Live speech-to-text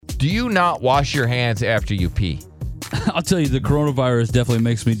Do you not wash your hands after you pee? I'll tell you, the coronavirus definitely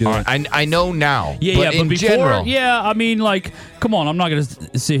makes me do it. I know now. Yeah, but but in before, general, I mean, like, come on, I'm not going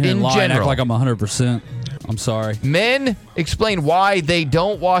to sit here and lie and act like I'm 100%. I'm sorry. Men, explain why they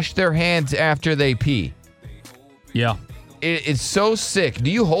don't wash their hands after they pee. Yeah. It's so sick.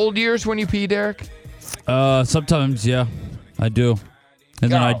 Do you hold yours when you pee, Derek? Sometimes, yeah, I do.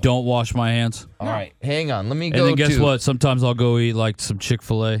 And then I Go. don't wash my hands. All right, hang on. Let me And go then guess to... what? Sometimes I'll go eat, like, some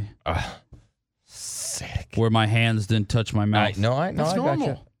Chick-fil-A. Sick. Where my hands didn't touch my mouth. I That's got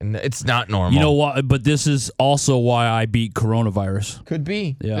normal. you. It's not normal. You know what? But this is also why I beat coronavirus. Could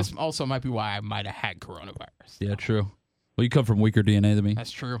be. Yeah. This also might be why I might have had coronavirus. Yeah, true. Well, you come from weaker DNA than me. That's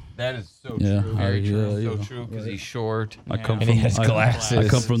true. That is so Yeah, true. Very true. yeah, So yeah. true because he's short. I come And from he has glasses. I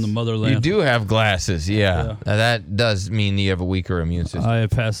come from the motherland. You do have glasses, yeah. Now, that does mean you have a weaker immune system. I have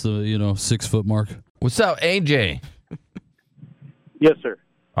passed the 6 foot mark. What's up, AJ? Yes, sir.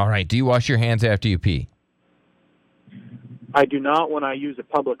 All right. Do you wash your hands after you pee? I do not when I use a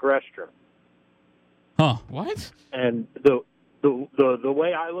public restroom. Huh? What? And the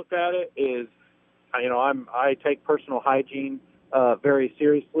way I look at it is, I take personal hygiene very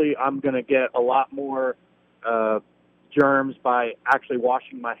seriously. I'm going to get a lot more germs by actually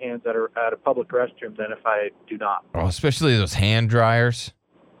washing my hands at a public restroom than if I do not. Oh, especially those hand dryers.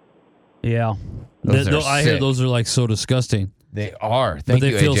 Yeah. Those are I hear sick. those are like so disgusting. They are. But Thank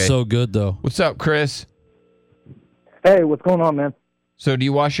they you, feel AJ. so good though. What's up, Chris? Hey, what's going on, man? So do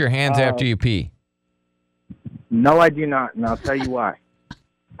you wash your hands after you pee? No, I do not, and I'll tell you why.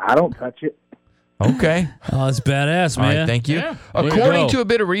 I don't touch it. Okay. Oh, that's badass, All man. right, thank you. Yeah. Way to According go. to a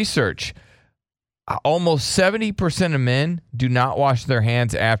bit of research, almost 70% of men do not wash their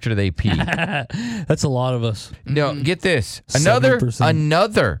hands after they pee. That's a lot of us. No, get this. Another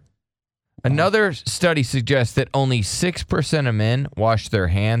 7%. another study suggests that only 6% of men wash their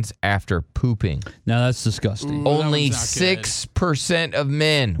hands after pooping. Now that's disgusting. Ooh, Only that one's not good. 6% of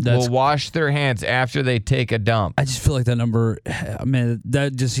men That's- will wash their hands after they take a dump. I just feel like that number, man,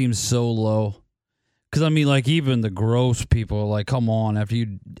 that just seems so low. Because I mean, like even the gross people, like, come on, after you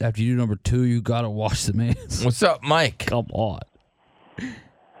do number 2, you gotta wash the hands. What's up, Mike? Come on.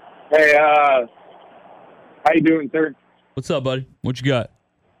 Hey, how you doing, sir? What's up, buddy? What you got?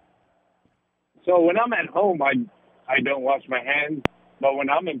 So when I'm at home, I don't wash my hands, but when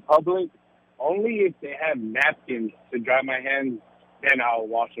I'm in public, only if they have napkins to dry my hands, then I'll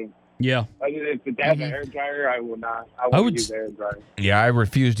wash them. Yeah. If they have an air dryer, I will not. I I won't would use the air dryer. Yeah, I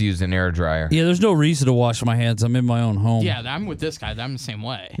refuse to use an air dryer. Yeah, there's no reason to wash my hands. I'm in my own home. Yeah, I'm with this guy. I'm the same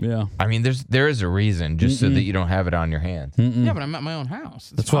way. Yeah. I mean, there is a reason, just so that you don't have it on your hands. Yeah, but I'm at my own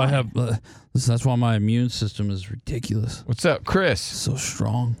house. It's That's why I fine. have. Listen, that's why my immune system is ridiculous. What's up, Chris? So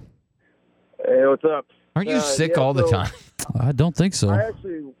strong. Hey, what's up? Aren't you sick yeah, all the so- time? I don't think so. I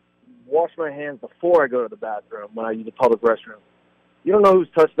actually wash my hands before I go to the bathroom when I use a public restroom. You don't know who's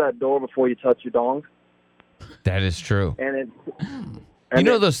touched that door before you touch your dong, That is true. and it. You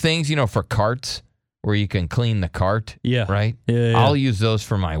know those things, for carts where you can clean the cart? Yeah. Right? Yeah. I'll use those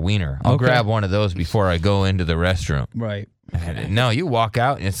for my wiener. I'll Okay. grab one of those before I go into the restroom. Right. And no, you walk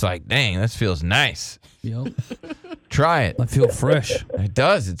out and it's like, dang, this feels nice. Yep. Try it. I feel fresh. It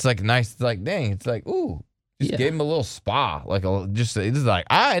does. It's like nice. It's like, dang, it's like, ooh. Just Yeah. gave him a little spa. It's like,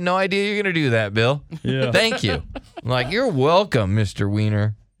 I had no idea you're going to do that, Bill. Yeah. Thank you. I'm like, you're welcome, Mr.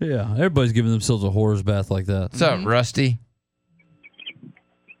 Wiener. Yeah. Everybody's giving themselves a horror's bath like that. What's up, Rusty?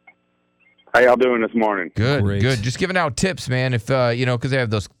 How y'all doing this morning? Good, Great. good. Just giving out tips, man. If, because they have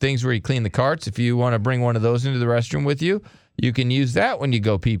those things where you clean the carts. If you want to bring one of those into the restroom with you, you can use that when you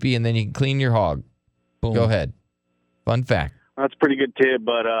go pee-pee, and then you can clean your hog. Boom. Go ahead. Fun fact. That's a pretty good tip,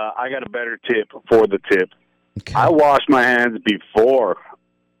 but I got a better tip for the tip. Okay. I wash my hands before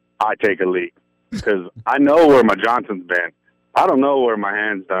I take a leak because I know where my Johnson's been. I don't know where my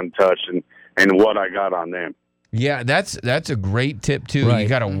hands done touched and what I got on them. Yeah, that's a great tip, too. Right. You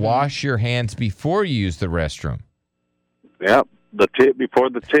got to wash your hands before you use the restroom. Yep, the tip before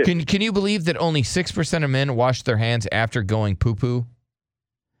the tip. Can you believe that only 6% of men wash their hands after going poo-poo?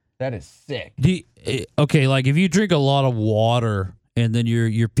 That is sick. Okay, like if you drink a lot of water and then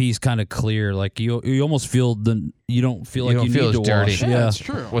your pee's kind of clear, like you almost feel you don't feel like don't you feel need as to dirty. wash. Yeah, Yeah, that's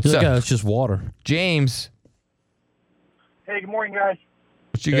true. What's You're like, up? "Yeah, it's just water." James, Hey, good morning, guys.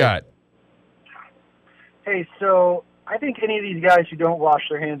 what you got? Hey, so I think any of these guys who don't wash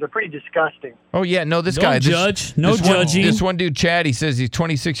their hands are pretty disgusting. Oh, yeah, no, this Don't guy. judge. No this one- judging. This one dude, Chad, he says he's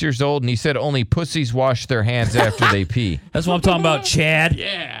 26 years old, and he said only pussies wash their hands after they pee. That's what I'm talking about, Chad.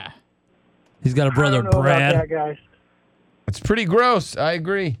 Yeah. He's got a brother, I don't know Brad. about that, guys. It's pretty gross. I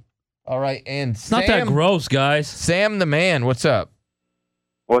agree. All right, and It's not that gross, guys. Sam the man, what's up?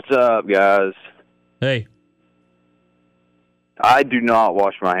 What's up, guys? Hey, I do not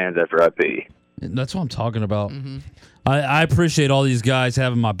wash my hands after I pee. that's what I'm talking about. Mm-hmm. I appreciate all these guys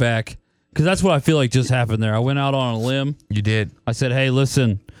having my back because that's what I feel like just happened there. I went out on a limb. You did. I said, hey,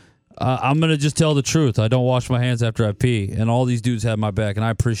 listen, I'm going to just tell the truth. I don't wash my hands after I pee. And all these dudes have my back, and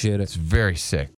I appreciate it. It's very sick.